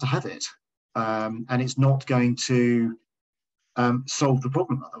have to have it. And it's not going to solve the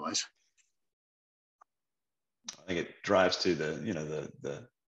problem otherwise. I think it drives to the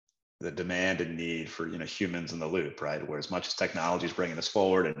demand and need for humans in the loop, right? Where as much as technology is bringing us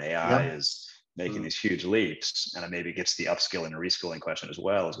forward and AI is making these huge leaps, and it maybe gets the upskilling and reskilling question as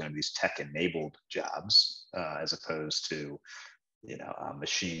well, is going to be these tech-enabled jobs as opposed to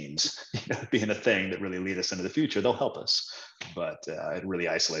machines being a thing that really lead us into the future. They'll help us, but it really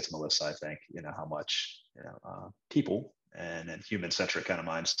isolates, Melissa, I think, how much people and human-centric kind of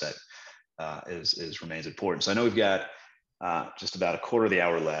mindset remains important. So I know we've got just about a quarter of the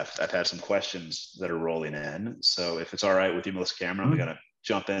hour left. I've had some questions that are rolling in. So if it's all right with you, Melissa, Cameron, I'm going to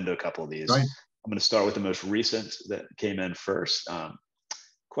jump into a couple of these. Right. I'm going to start with the most recent that came in first.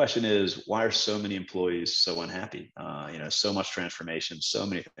 Question is, why are so many employees so unhappy? So much transformation, so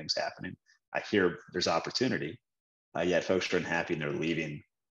many things happening. I hear there's opportunity, yet folks are unhappy and they're leaving,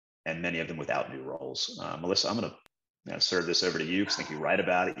 and many of them without new roles. Melissa, I'm going to serve this over to you, because I think you write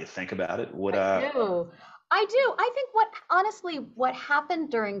about it, you think about it. I do. I think what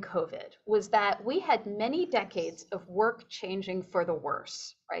happened during COVID was that we had many decades of work changing for the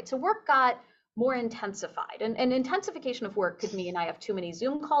worse, right? So work got more intensified. And intensification of work could mean I have too many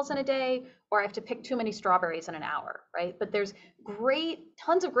Zoom calls in a day, or I have to pick too many strawberries in an hour, right? But there's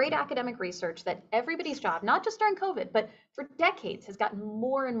tons of great academic research that everybody's job, not just during COVID, but for decades, has gotten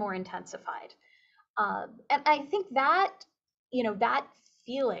more and more intensified. And I think that, that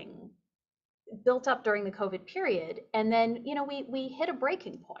feeling built up during the COVID period, and then, we hit a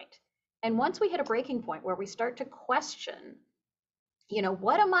breaking point. And once we hit a breaking point where we start to question,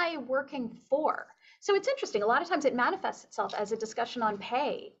 what am I working for? So it's interesting. A lot of times it manifests itself as a discussion on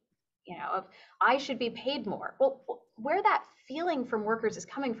pay, of I should be paid more. Well, where that feeling from workers is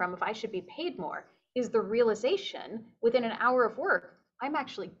coming from, if I should be paid more, is the realization within an hour of work, I'm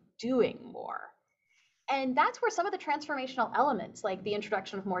actually doing more. And that's where some of the transformational elements, like the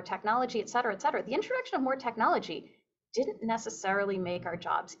introduction of more technology, et cetera, the introduction of more technology didn't necessarily make our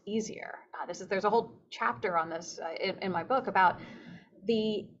jobs easier. There's a whole chapter on this in my book about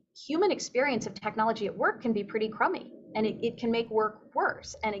the human experience of technology at work can be pretty crummy, and it can make work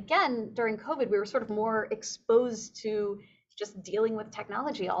worse. And again, during COVID, we were sort of more exposed to just dealing with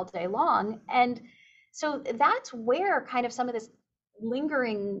technology all day long. And so that's where kind of some of this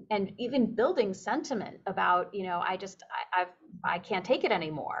lingering and even building sentiment about, I can't take it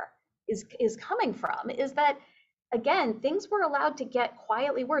anymore is coming from, is that, again, things were allowed to get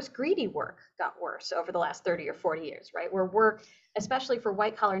quietly worse. Greedy work got worse over the last 30 or 40 years, right? Where work, especially for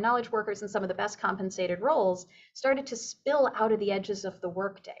white collar knowledge workers in some of the best compensated roles, started to spill out of the edges of the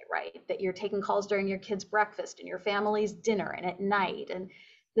workday, right? That you're taking calls during your kids' breakfast and your family's dinner and at night. And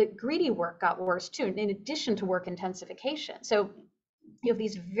the greedy work got worse too, in addition to work intensification. So you have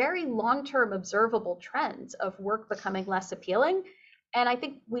these very long-term observable trends of work becoming less appealing. And I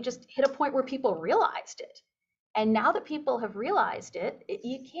think we just hit a point where people realized it. And now that people have realized it,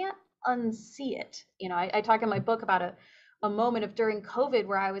 you can't unsee it. I talk in my book about a moment of during COVID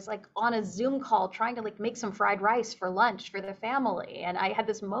where I was like on a Zoom call trying to like make some fried rice for lunch for the family. And I had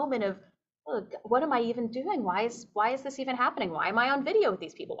this moment of, oh, what am I even doing? Why is this even happening? Why am I on video with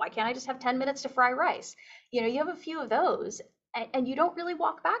these people? Why can't I just have 10 minutes to fry rice? You have a few of those and you don't really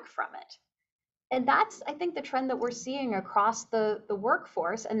walk back from it. And that's, I think, the trend that we're seeing across the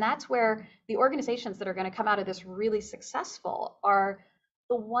workforce. And that's where the organizations that are going to come out of this really successful are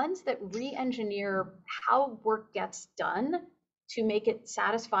the ones that re-engineer how work gets done to make it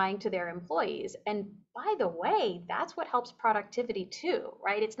satisfying to their employees. And by the way, that's what helps productivity too,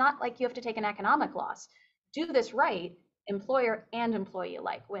 right? It's not like you have to take an economic loss. Do this right, employer and employee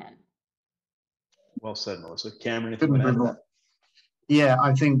alike win. Well said, Melissa. Cameron, if you want to add to that. Yeah,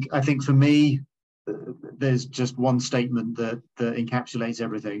 I think for me, there's just one statement that encapsulates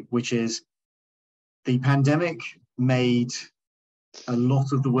everything, which is the pandemic made a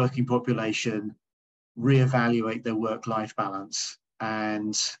lot of the working population reevaluate their work-life balance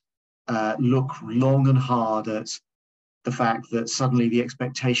and look long and hard at the fact that suddenly the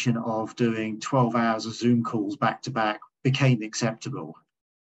expectation of doing 12 hours of Zoom calls back to back became acceptable,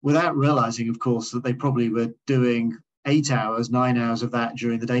 without realizing, of course, that they probably were doing 8 hours, 9 hours of that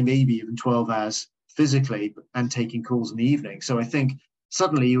during the day, maybe even 12 hours physically, and taking calls in the evening. So I think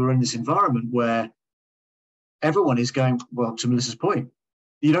suddenly you were in this environment where everyone is going, well, to Melissa's point,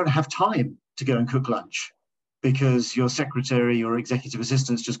 you don't have time to go and cook lunch because your secretary or executive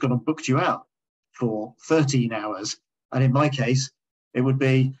assistant's just gone and booked you out for 13 hours. And in my case, it would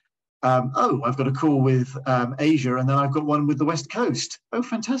be, I've got a call with Asia, and then I've got one with the West Coast. Oh,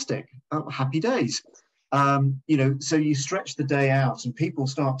 fantastic. Oh, happy days. So you stretch the day out and people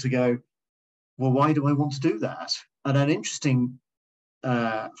start to go, well, why do I want to do that? And an interesting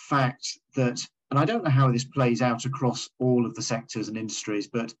fact that, and I don't know how this plays out across all of the sectors and industries,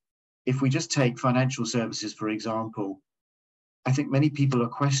 but if we just take financial services, for example, I think many people are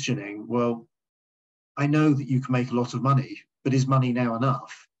questioning, well, I know that you can make a lot of money, but is money now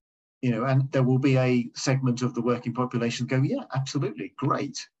enough? And there will be a segment of the working population go, yeah, absolutely,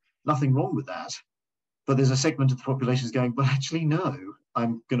 great. Nothing wrong with that. But there's a segment of the population is going, well, actually, no,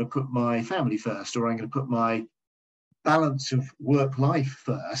 I'm going to put my family first, or I'm going to put my balance of work-life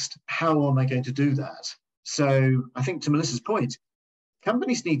first. How am I going to do that? So I think to Melissa's point,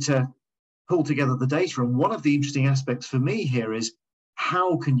 companies need to pull together the data. And one of the interesting aspects for me here is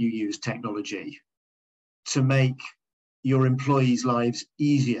how can you use technology to make your employees' lives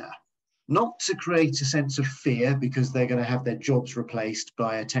easier? Not to create a sense of fear because they're going to have their jobs replaced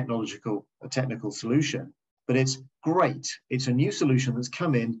by a technical solution, but it's great. It's a new solution that's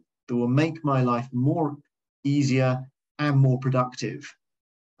come in that will make my life more easier and more productive.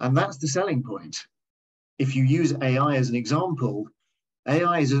 And that's the selling point. If you use AI as an example,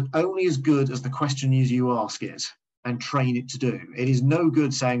 AI is only as good as the questions you ask it. and train it to do. It is no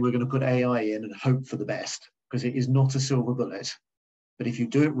good saying we're going to put AI in and hope for the best, because it is not a silver bullet. But if you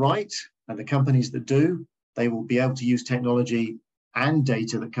do it right, and the companies that do, they will be able to use technology and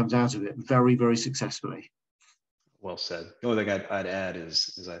data that comes out of it very, very successfully. Well said. The only thing I'd add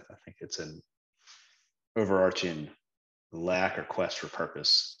is I think it's an overarching lack or quest for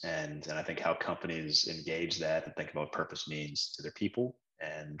purpose. And I think how companies engage that and think about what purpose means to their people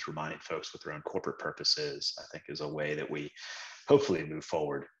and reminding folks what their own corporate purpose is, I think is a way that we hopefully move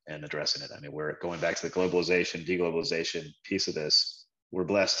forward in addressing it. I mean, we're going back to the globalization, deglobalization piece of this. We're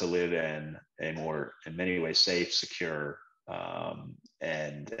blessed to live in a more, in many ways, safe, secure,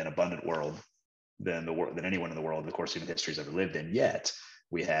 and an abundant world than anyone in the world, of course, human history has ever lived in. Yet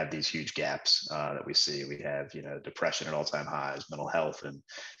we have these huge gaps that we see. We have, depression at all-time highs, mental health,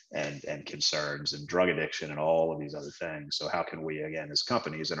 and concerns, and drug addiction, and all of these other things. So how can we, again, as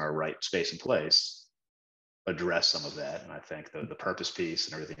companies in our right space and place, address some of that? And I think the purpose piece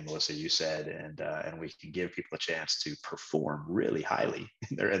and everything, Melissa, you said, and we can give people a chance to perform really highly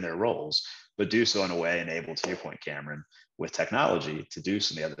in their roles, but do so in a way enabled, to your point, Cameron, with technology to do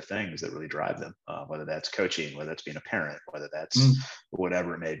some of the other things that really drive them, whether that's coaching, whether that's being a parent, whether that's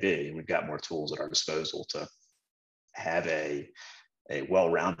whatever it may be. We've got more tools at our disposal to have a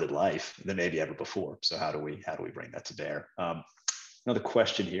well-rounded life than maybe ever before. So how do we bring that to bear? Another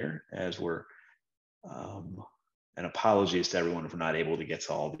question here, as we're and apologies to everyone if we're not able to get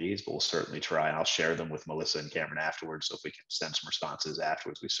to all these, but we'll certainly try, and I'll share them with Melissa and Cameron afterwards. So if we can send some responses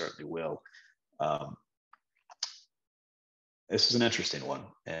afterwards, we certainly will. This is an interesting one.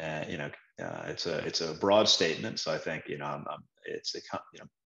 It's a broad statement. So I think, in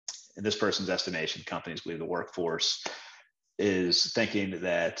this person's estimation, companies believe the workforce is thinking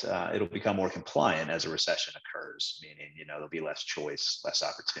that it'll become more compliant as a recession occurs, meaning, there'll be less choice, less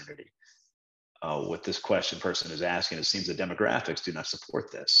opportunity. What this person is asking, it seems the demographics do not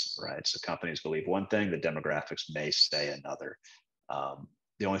support this, right? So companies believe one thing, the demographics may say another.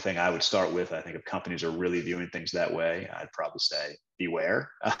 The only thing I would start with, I think if companies are really viewing things that way, I'd probably say beware.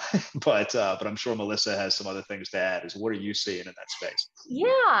 But I'm sure Melissa has some other things to add. What are you seeing in that space? Yeah,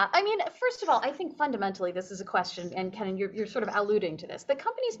 I mean, first of all, I think fundamentally this is a question, and Kennon, you're sort of alluding to this. The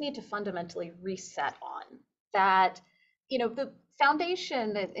companies need to fundamentally reset on that. The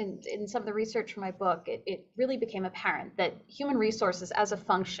foundation in some of the research for my book, it really became apparent that human resources as a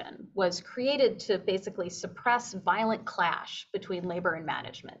function was created to basically suppress violent clash between labor and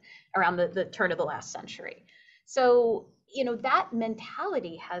management around the turn of the last century. So, that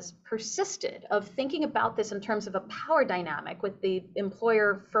mentality has persisted of thinking about this in terms of a power dynamic with the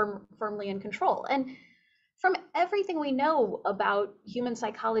employer firmly in control. And from everything we know about human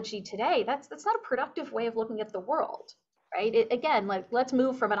psychology today, that's not a productive way of looking at the world. Right? Again, let's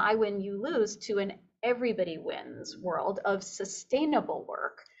move from an I win, you lose to an everybody wins world of sustainable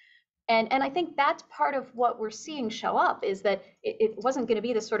work. And I think that's part of what we're seeing show up, is that it wasn't going to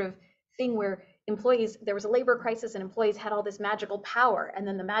be this sort of thing where there was a labor crisis and employees had all this magical power, and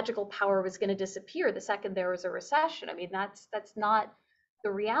then the magical power was going to disappear the second there was a recession. I mean, that's not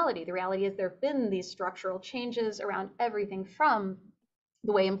the reality. The reality is there have been these structural changes around everything from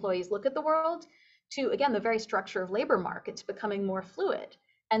the way employees look at the world to, again, the very structure of labor markets becoming more fluid.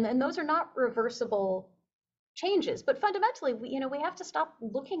 And then those are not reversible changes. But fundamentally, we have to stop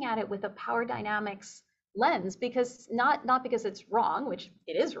looking at it with a power dynamics lens, because not because it's wrong, which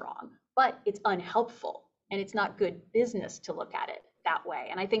it is wrong, but it's unhelpful. And it's not good business to look at it that way.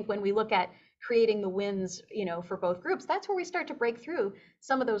 And I think when we look at creating the wins, for both groups, that's where we start to break through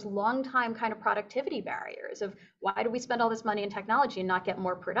some of those long time kind of productivity barriers of why do we spend all this money in technology and not get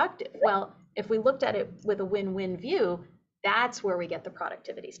more productive? Well, if we looked at it with a win-win view, that's where we get the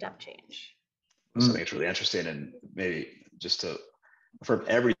productivity step change. So I think it's really interesting, and maybe just to from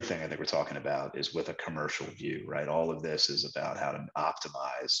everything I think we're talking about is with a commercial view, right? All of this is about how to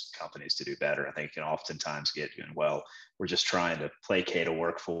optimize companies to do better. I think it can oftentimes get, well, we're just trying to placate a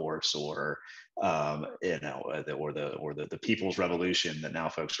workforce, or the people's revolution that now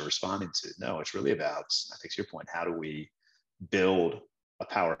folks are responding to. No, it's really about, I think to your point, how do we build a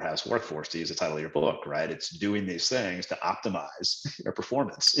powerhouse workforce, to use the title of your book, right? It's doing these things to optimize your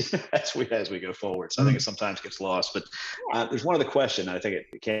performance as we go forward. So I think it sometimes gets lost, but there's one other question. I think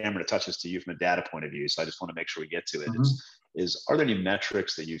Cameron, it touches to you from a data point of view. So I just want to make sure we get to it. Is are there any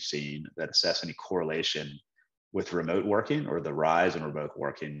metrics that you've seen that assess any correlation with remote working or the rise in remote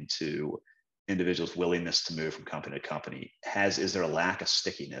working to individuals' willingness to move from company to company? Is there a lack of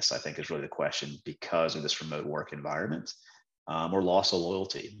stickiness, I think is really the question, because of this remote work environment? Or loss of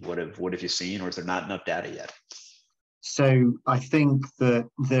loyalty? What have you seen, or is there not enough data yet? So I think that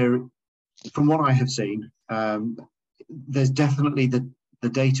from what I have seen, there's definitely the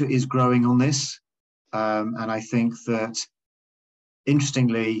data is growing on this. And I think that,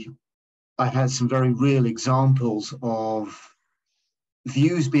 interestingly, I've had some very real examples of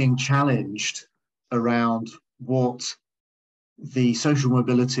views being challenged around what the social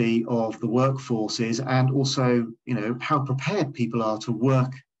mobility of the workforce is, and also, how prepared people are to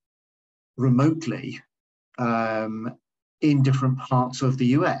work remotely in different parts of the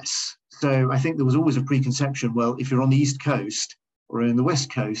US. So I think there was always a preconception, well, if you're on the East Coast or in the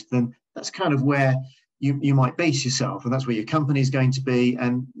West Coast, then that's kind of where you might base yourself, and that's where your company is going to be.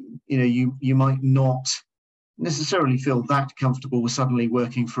 And you might not necessarily feel that comfortable with suddenly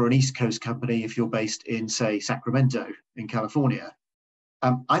working for an East Coast company if you're based in, say, Sacramento in California.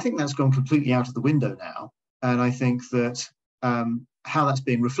 I think that's gone completely out of the window now. And I think that how that's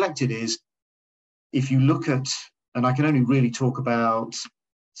being reflected is, if you look at, and I can only really talk about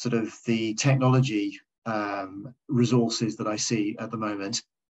sort of the technology resources that I see at the moment,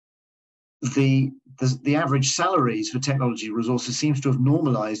 the average salaries for technology resources seems to have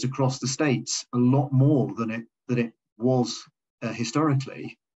normalized across the states a lot more than it was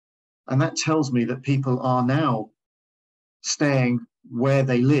historically. And that tells me that people are now staying where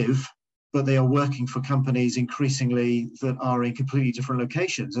they live, but they are working for companies increasingly that are in completely different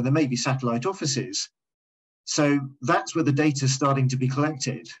locations, and there may be satellite offices. So that's where the data is starting to be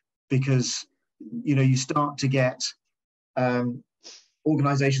collected, because you start to get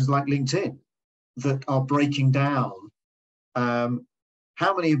organizations like LinkedIn that are breaking down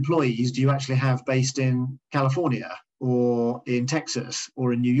how many employees do you actually have based in California or in Texas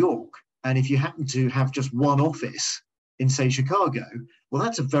or in New York. And if you happen to have just one office in, say, Chicago, well,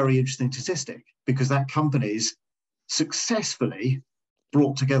 that's a very interesting statistic, because that company's successfully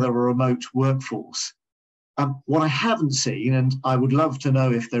brought together a remote workforce. What I haven't seen, and I would love to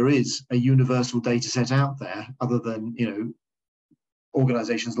know if there is a universal data set out there other than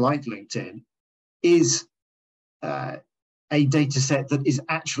organizations like LinkedIn, is a data set that is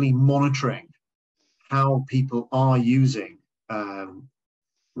actually monitoring how people are using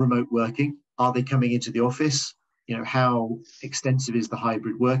remote working. Are they coming into the office? How extensive is the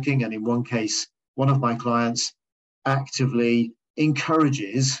hybrid working? And in one case, one of my clients actively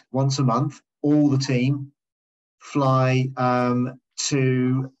encourages once a month all the team fly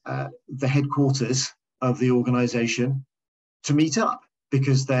to the headquarters of the organization to meet up,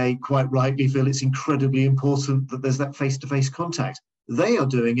 because they quite rightly feel it's incredibly important that there's that face-to-face contact. They are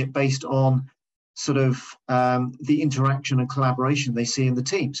doing it based on sort of the interaction and collaboration they see in the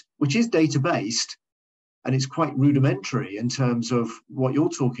teams, which is data-based, and it's quite rudimentary in terms of what you're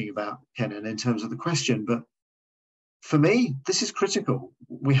talking about, Kennon, in terms of the question. But for me, this is critical.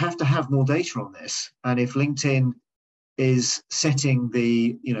 We have to have more data on this. And if LinkedIn is setting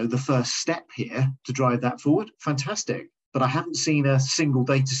the first step here to drive that forward, fantastic. But I haven't seen a single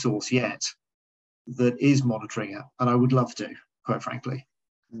data source yet that is monitoring it, and I would love to, quite frankly.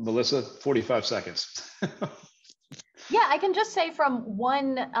 Melissa, 45 seconds. Yeah, I can just say from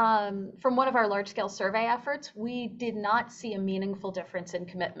one of our large-scale survey efforts, we did not see a meaningful difference in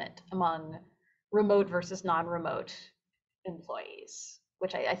commitment among remote versus non-remote employees,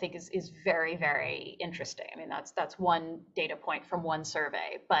 which I think is very, very interesting. I mean, that's one data point from one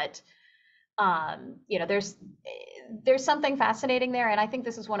survey, but there's something fascinating there, and I think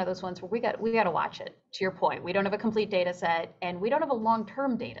this is one of those ones where we got to watch it. To your point, we don't have a complete data set, and we don't have a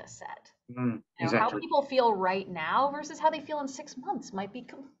long-term data set. Exactly. How people feel right now versus how they feel in 6 months might be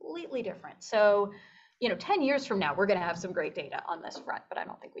completely different. So, 10 years from now, we're going to have some great data on this front, but I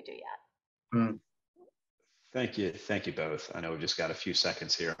don't think we do yet. Thank you both. I know we've just got a few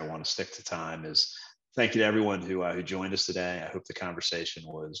seconds here. I want to stick to time. Thank you to everyone who joined us today. I hope the conversation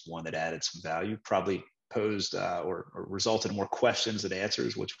was one that added some value, probably posed or resulted in more questions than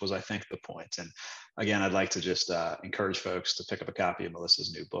answers, which was, I think, the point. And again, I'd like to just encourage folks to pick up a copy of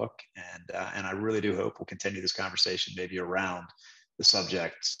Melissa's new book. And I really do hope we'll continue this conversation maybe around the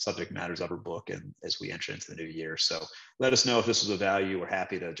subject matters of her book, and as we enter into the new year. So let us know if this was of value. We're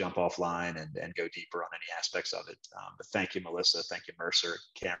happy to jump offline and go deeper on any aspects of it. But thank you, Melissa. Thank you, Mercer.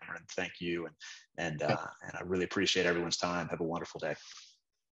 Cameron, thank you. And I really appreciate everyone's time. Have a wonderful day.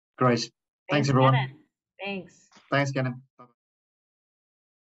 Great. Thanks everyone. Kennon. Thanks. Thanks, Kennon. Bye-bye.